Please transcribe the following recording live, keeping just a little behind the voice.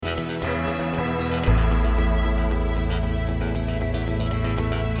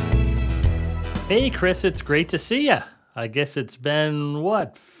Hey, Chris, it's great to see you. I guess it's been,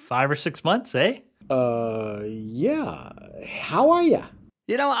 5 or 6 months, eh? Yeah. How are ya?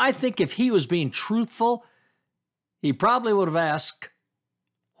 I think if he was being truthful, he probably would have asked,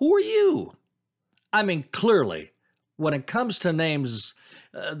 "Who are you?" I mean, clearly, when it comes to names,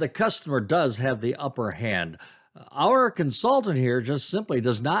 the customer does have the upper hand. Our consultant here just simply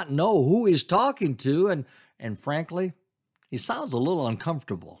does not know who he's talking to, and frankly, he sounds a little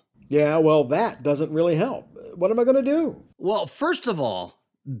uncomfortable. Yeah, well, that doesn't really help. What am I going to do? Well, first of all,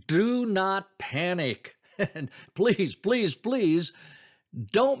 do not panic. And please, please, please,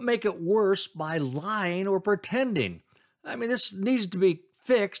 don't make it worse by lying or pretending. I mean, this needs to be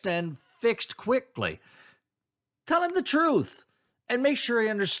fixed and fixed quickly. Tell him the truth and make sure he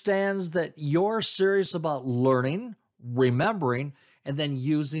understands that you're serious about learning, remembering, and then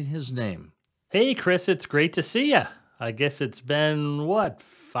using his name. Hey, Chris, it's great to see you. I guess it's been,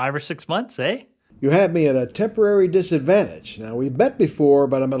 5 or 6 months, eh? You have me at a temporary disadvantage. Now, we've met before,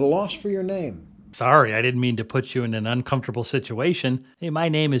 but I'm at a loss for your name. Sorry, I didn't mean to put you in an uncomfortable situation. Hey, my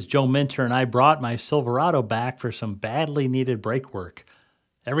name is Joe Minter, and I brought my Silverado back for some badly needed brake work.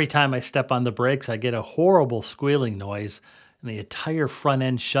 Every time I step on the brakes, I get a horrible squealing noise, and the entire front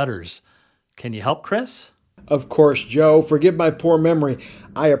end shudders. Can you help, Chris? Of course, Joe. Forgive my poor memory.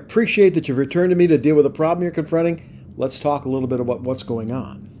 I appreciate that you've returned to me to deal with the problem you're confronting. Let's talk a little bit about what's going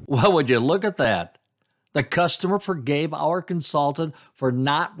on. Well, would you look at that? The customer forgave our consultant for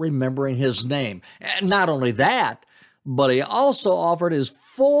not remembering his name. And not only that, but he also offered his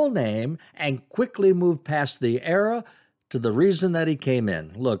full name and quickly moved past the era to the reason that he came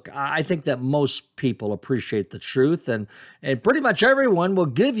in. Look, I think that most people appreciate the truth, and pretty much everyone will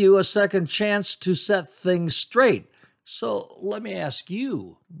give you a second chance to set things straight. So let me ask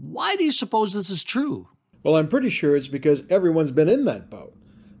you, why do you suppose this is true? Well, I'm pretty sure it's because everyone's been in that boat.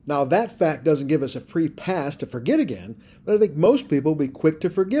 Now, that fact doesn't give us a free pass to forget again, but I think most people will be quick to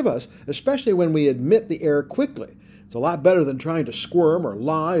forgive us, especially when we admit the error quickly. It's a lot better than trying to squirm or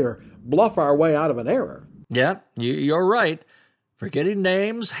lie or bluff our way out of an error. Yeah, you're right. Forgetting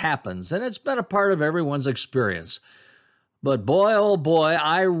names happens, and it's been a part of everyone's experience. But boy, oh boy,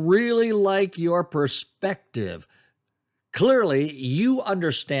 I really like your perspective. Clearly, you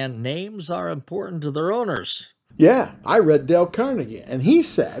understand names are important to their owners. Yeah, I read Dale Carnegie, and he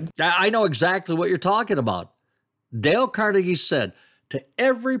said, I know exactly what you're talking about. Dale Carnegie said, "To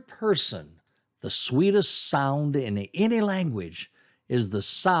every person, the sweetest sound in any language is the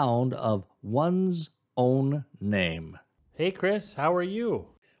sound of one's own name." Hey, Chris, how are you?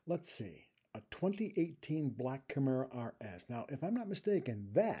 let's see, a 2018 Black Camaro RS. Now, if I'm not mistaken,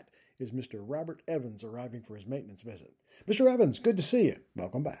 that is Mr. Robert Evans arriving for his maintenance visit. Mr. Evans, good to see you.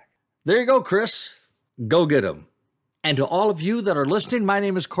 Welcome back. There you go, Chris. Go get him. And to all of you that are listening, my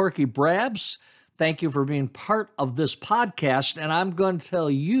name is Corky Brabs. Thank you for being part of this podcast, and I'm going to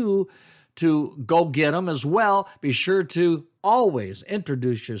tell you to go get them as well. Be sure to always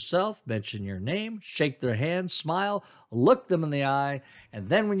introduce yourself, mention your name, shake their hand, smile, look them in the eye, and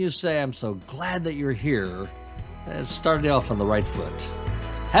then when you say, "I'm so glad that you're here," start off on the right foot.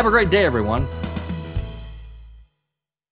 Have a great day, everyone.